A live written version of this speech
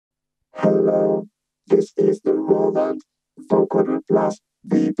Hello, this is the Roland Vocoder Plus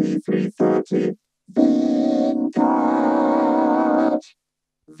VP-330 Vintage.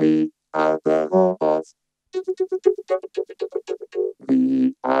 We are the robots.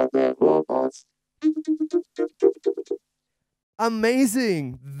 We are the robots.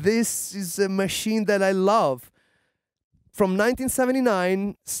 Amazing! This is a machine that I love. From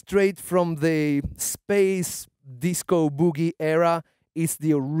 1979, straight from the space disco boogie era, is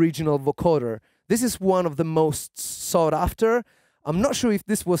the original vocoder. This is one of the most sought after. I'm not sure if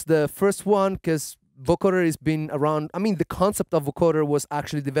this was the first one because vocoder has been around. I mean, the concept of vocoder was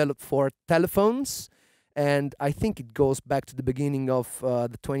actually developed for telephones, and I think it goes back to the beginning of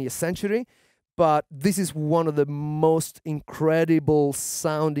the 20th century. But this is one of the most incredible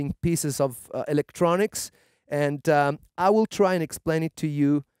sounding pieces of electronics, and I will try and explain it to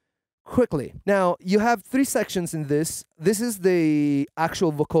you quickly. Now, you have three sections in this. This is the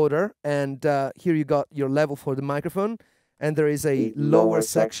actual vocoder, and here you got your level for the microphone, and there is a lower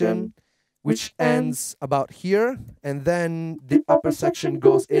section which ends about here, and then the upper section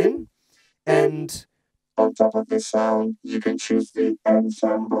goes in, and on top of this sound, you can choose the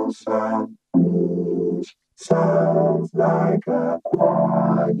ensemble sound, which sounds like a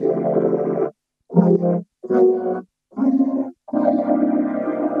choir. Choir, choir, choir, choir.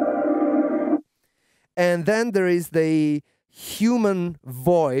 And then there is the human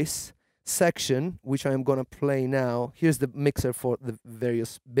voice section, which I'm going to play now. Here's the mixer for the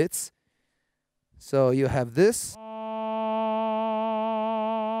various bits. So you have this.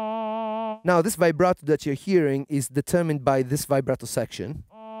 Now, this vibrato that you're hearing is determined by this vibrato section.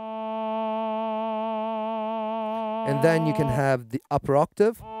 And then you can have the upper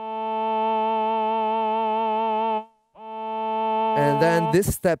octave. And then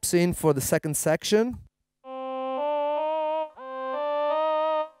this steps in for the second section.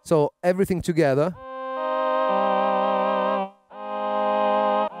 So everything together.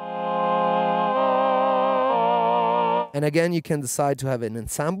 And again, you can decide to have an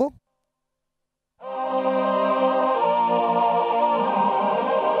ensemble.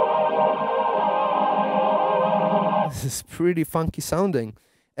 This is pretty funky sounding.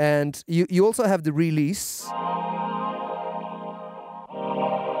 And you also have the release.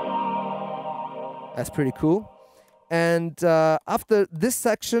 That's pretty cool. And after this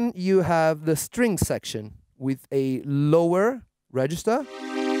section, you have the string section with a lower register.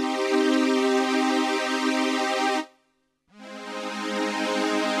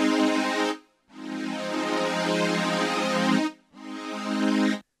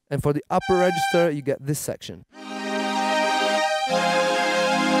 And for the upper register, you get this section.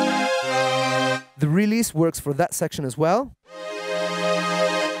 The release works for that section as well.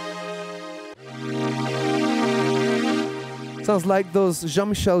 Sounds like those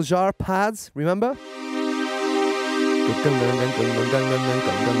Jean-Michel Jarre pads, remember?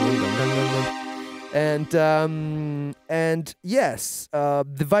 And yes,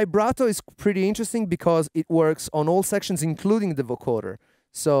 the vibrato is pretty interesting because it works on all sections, including the vocoder.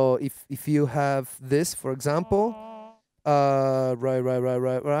 So if you have this, for example, right,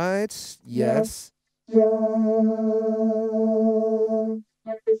 yes.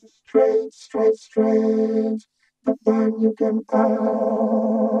 Like this is straight. But then you can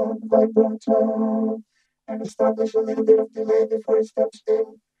add vibrato and establish a little bit of delay before it steps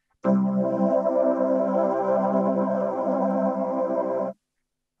in.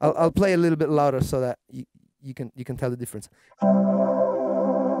 I'll play a little bit louder so that you can tell the difference.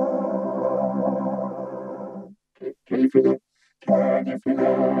 Can you feel it? Can you feel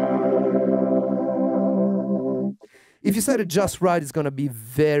it? If you set it just right, it's going to be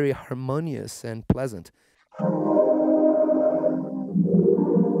very harmonious and pleasant.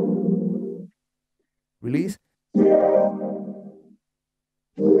 Release.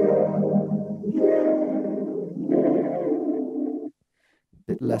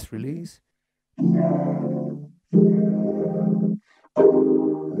 Bit less release.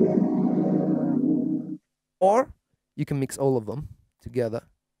 Or you can mix all of them together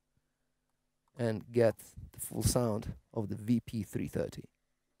and get the full sound of the VP-330.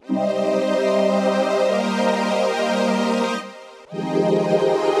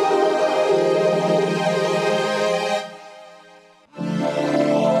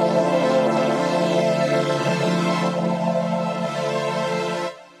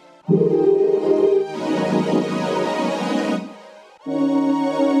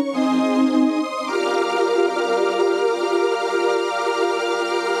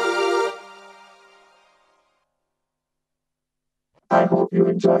 I hope you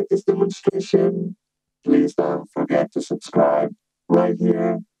enjoyed this demonstration. Please don't forget to subscribe right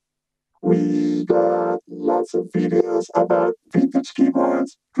here We got lots of videos about vintage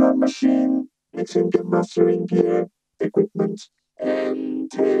keyboards, drum machine, mixing and mastering gear, equipment, and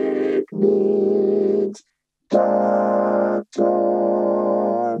technique.